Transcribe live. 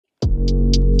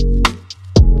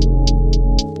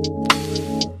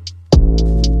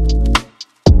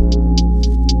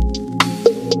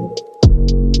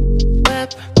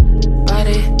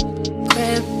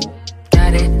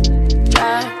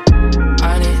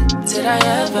I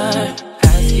ever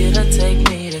ask you to take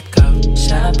me to go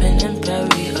shopping in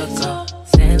Paris or go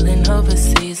sailing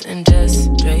overseas and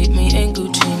just drape me in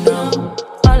Gucci, no.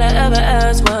 All I ever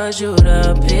asked was you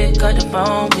to pick up the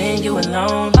phone when you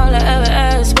alone. All I ever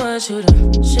asked was you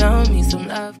to show me some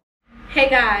love. Hey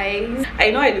guys,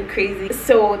 I know I look crazy.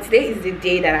 So today is the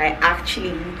day that I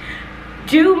actually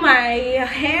do my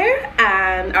hair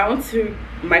and I want to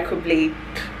microblade.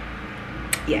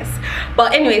 Yes,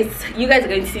 but anyways, you guys are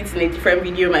going to see it in a different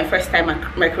video. My first time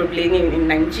microblading in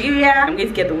Nigeria. I'm going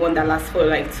to get the one that lasts for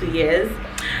like 2 years.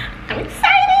 I'm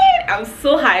excited. I'm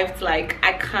so hyped. Like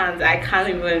I can't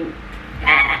even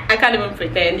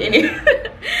pretend. Anyway,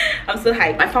 I'm so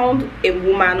hyped. I found a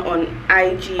woman on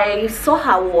IG. I saw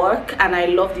her work and I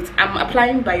loved it. I'm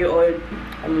applying bio oil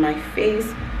on my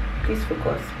face. Please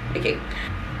focus. Okay,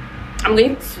 I'm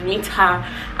going to meet her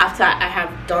after I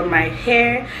have done my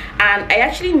hair, and I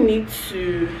actually need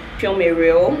to film a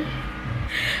reel.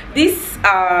 This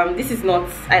is not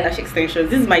eyelash extensions.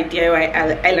 This is my DIY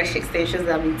eyelash extensions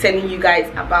that I've been telling you guys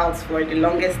about for the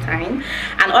longest time,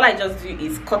 and all I just do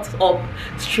is cut up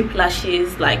strip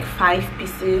lashes, like 5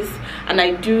 pieces, and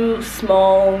I do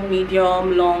small,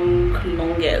 medium, long,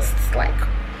 longest, like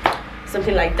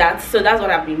something like that. So that's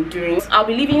what I've been doing. I'll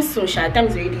be leaving soon. Time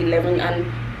is already 11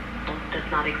 and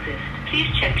does not exist. Please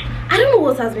check. I don't know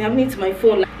what has been happening to my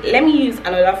phone. Let me use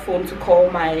another phone to call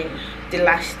the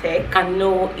lash tech and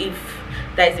know if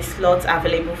there is a slot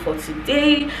available for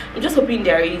today. I'm just hoping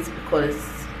there is because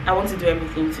I want to do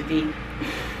everything today.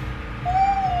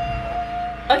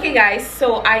 Okay guys,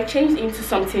 so I changed into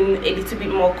something a little bit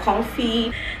more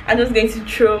comfy. I'm just going to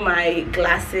throw my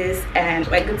glasses and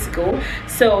we're good to go.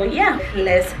 So yeah,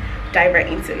 let's dive right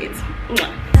into it.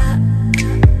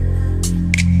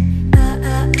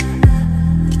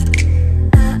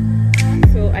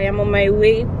 I am on my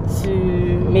way to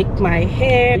make my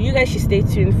hair. You guys should stay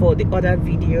tuned for the other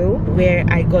video where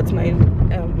I got my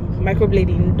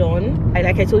microblading done.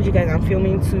 Like I told you guys, I'm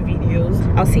filming 2 videos.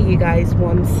 I'll see you guys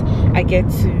once I get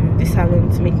to the salon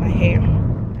to make my hair.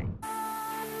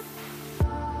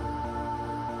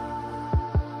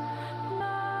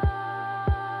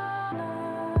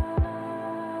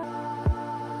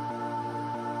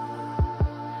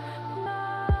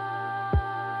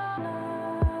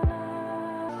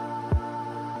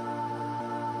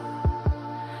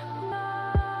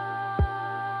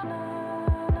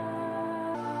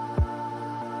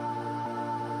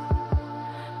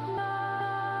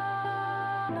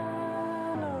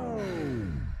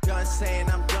 Saying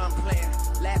I'm done playing.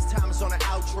 Last time was on an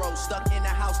outro. Stuck in the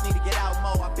house, need to get out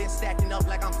more. I've been stacking up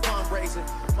like I'm fundraising.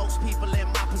 Most people in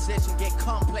my position get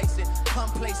complacent. Come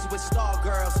places with star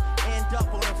girls. End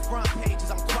up on the front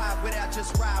pages. I'm quiet with it, I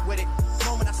just ride with it. The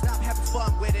moment I stop having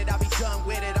fun with it, I'll be done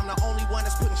with it. I'm the only one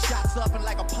that's putting shots up, and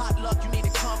like a potluck, you need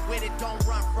to come with it. Don't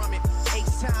run from it.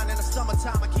 H-Town in the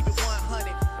summertime, I keep it 100.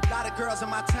 A lot of girls in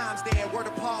my times there. Word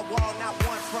of Paul Wall, not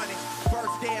one fronted.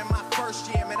 Birthday in my first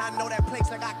year, man, I know that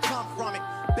place like I come from it.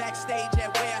 Backstage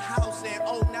at warehouse and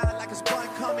 09 like it's fun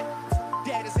coming.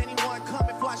 Dad, is anyone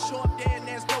coming before I show up there and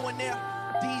there's no one there?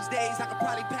 These days I could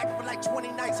probably pack it for like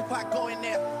 20 nights if I go in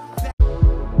there.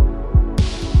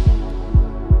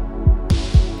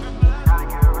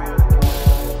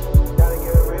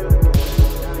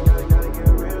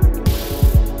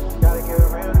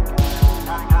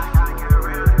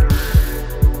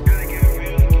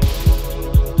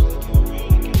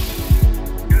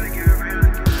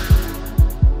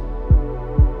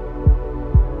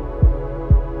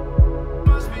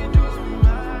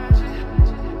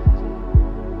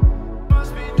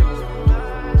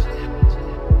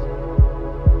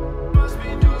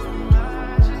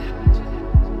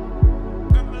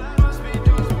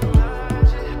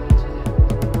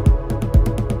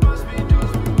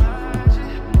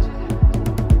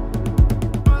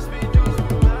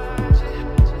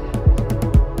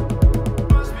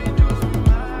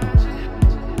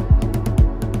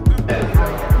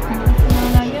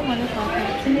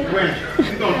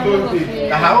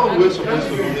 How are we supposed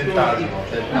to be in 10,000?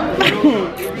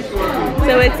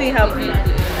 So let's see how.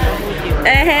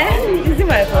 This is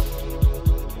my phone.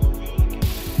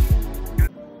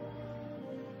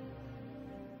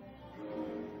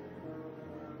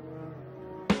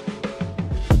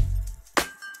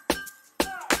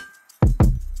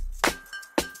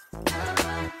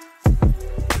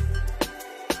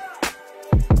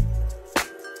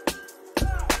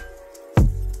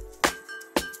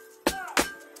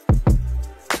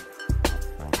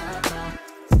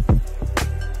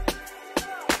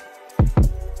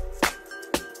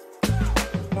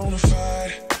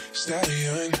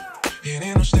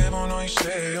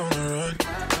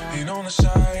 Queen on the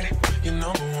side, you're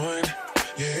number one.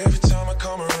 Yeah, every time I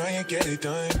come around, you get it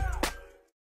done.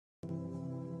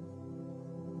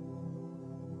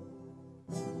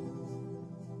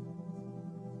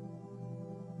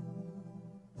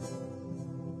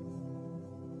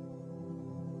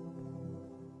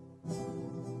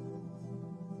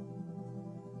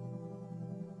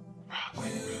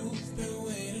 You've been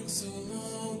waiting so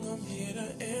long, I'm here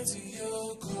to answer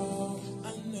your call.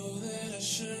 I know that I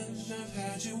shouldn't have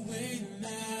had you waiting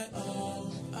at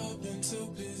all. I've been so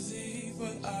busy,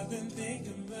 but I've been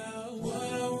thinking about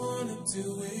what I wanna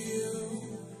do with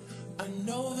you. I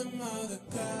know them other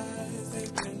guys,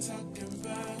 they've been talking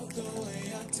about the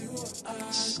way I do what I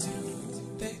do.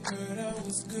 They heard I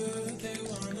was good, they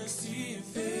wanna see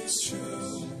if it's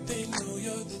true. They know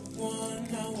you're the one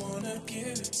I wanna give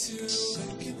it to.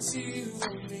 I can see you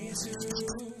want me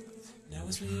too. Now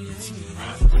it's me and you.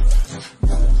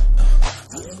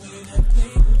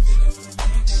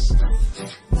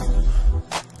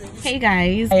 Hey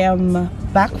guys, I am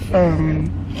back from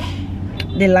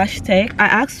the lash tech. I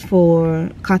asked for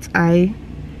cat eye,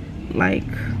 like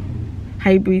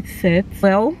hybrid set.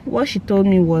 Well, what she told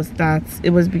me was that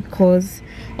it was because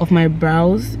of my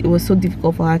brows. It was so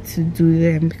difficult for her to do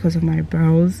them because of my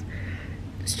brows.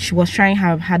 She was trying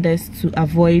her hardest to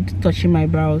avoid touching my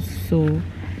brows. So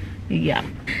yeah,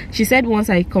 she said once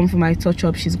I come for my touch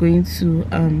up, she's going to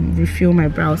refill my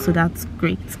brows, so that's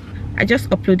great. I just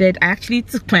uploaded, I actually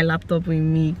took my laptop with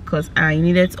me because I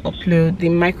needed to upload the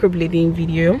microblading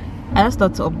video. I just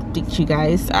thought to update you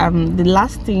guys. The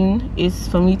last thing is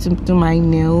for me to do my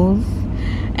nails,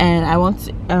 and I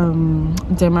want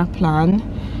dermaplan.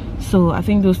 So I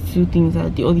think those two things are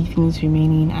the only things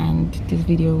remaining, and this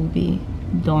video will be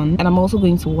done. And I'm also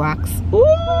going to wax. Ooh!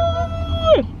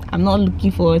 I'm not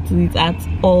looking forward to it at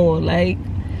all. Like,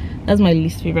 that's my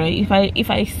least favorite. If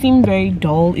I seem very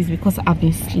dull, it's because I've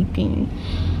been sleeping.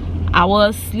 I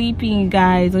was sleeping,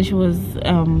 guys, when she was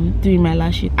doing my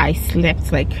lashes. I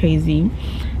slept like crazy,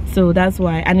 so that's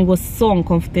why. And it was so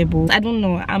uncomfortable. I don't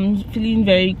know, I'm feeling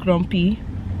very grumpy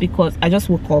because I just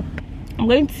woke up. I'm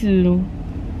going to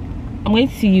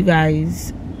see you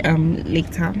guys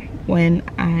later when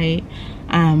I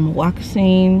am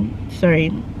waxing.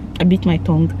 Sorry, I bit my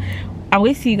tongue. I'm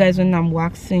going to see you guys when I'm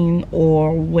waxing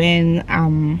or when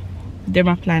I'm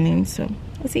dermaplaning. So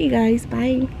I'll see you guys.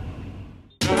 Bye.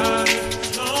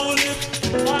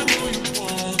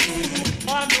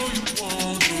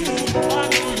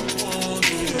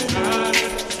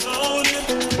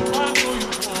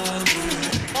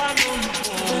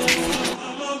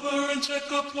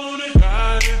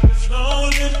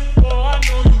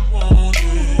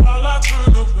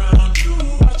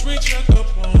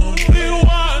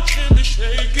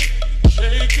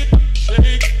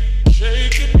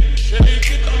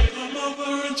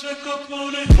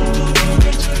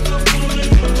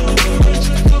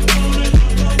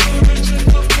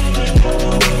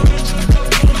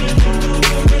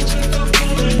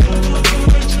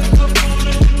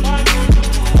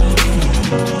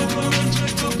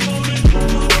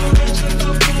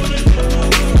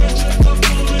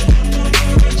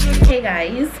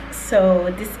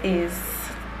 So this is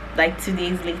like 2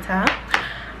 days later.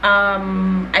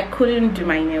 I couldn't do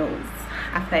my nails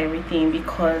after everything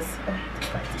because the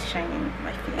light is shining in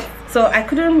my face. So I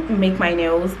couldn't make my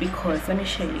nails because, let me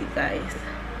show you guys,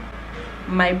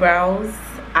 my brows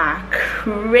are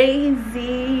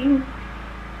crazy.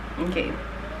 Okay,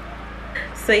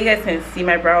 so you guys can see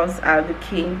my brows are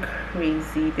looking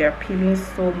crazy. They're peeling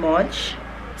so much.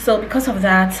 So because of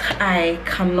that, I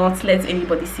cannot let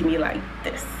anybody see me like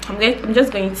this. I'm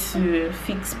just going to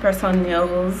fix person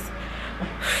nails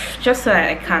just so that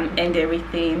I can end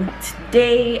everything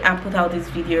today and put out this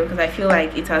video because I feel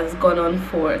like it has gone on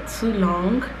for too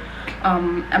long.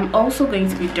 I'm also going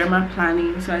to be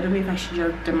dermaplaning, so I don't know if I should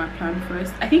just dermaplan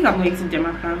first. I think I'm going to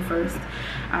dermaplan first.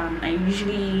 I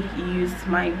usually use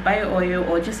my bio oil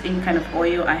or just any kind of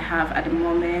oil I have at the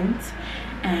moment,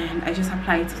 and I just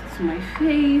apply it to my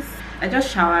face. I just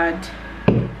showered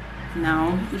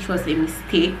now, which was a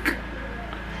mistake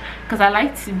because I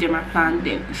like to dermaplan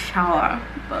then shower,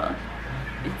 but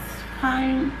it's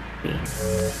fine.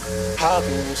 How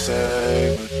can you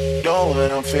say, but know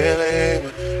what I'm feeling,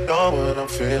 but know what I'm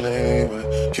feeling,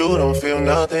 but you don't feel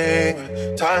nothing,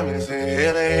 but time isn't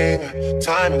healing,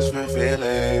 time is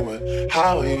revealing, but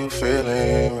how are you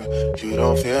feeling, but you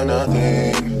don't feel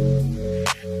nothing.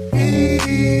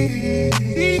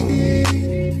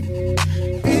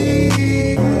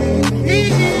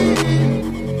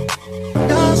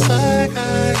 Just like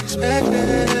I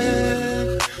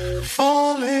expected,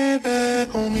 falling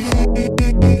back on me.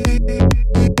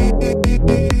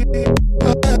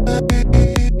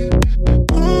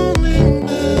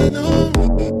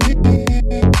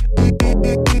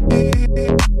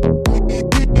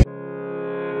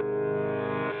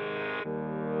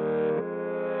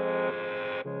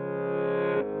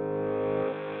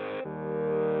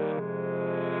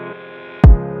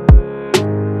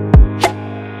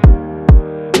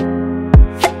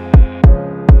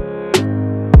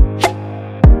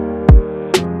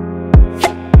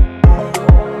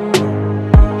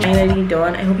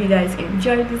 I hope you guys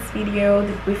enjoyed this video.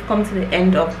 We've come to the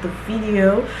end of the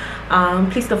video.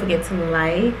 Please don't forget to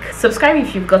like, subscribe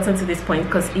if you've gotten to this point,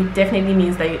 because it definitely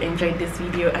means that you enjoyed this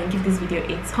video, and give this video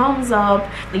a thumbs up.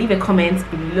 Leave a comment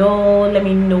below, let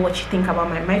me know what you think about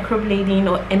my microblading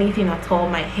or anything at all,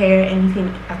 my hair, anything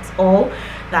at all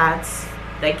that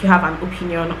like you have an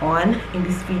opinion on in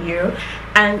this video.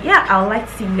 And yeah, I would like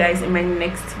to see you guys in my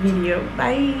next video.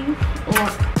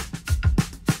 Bye.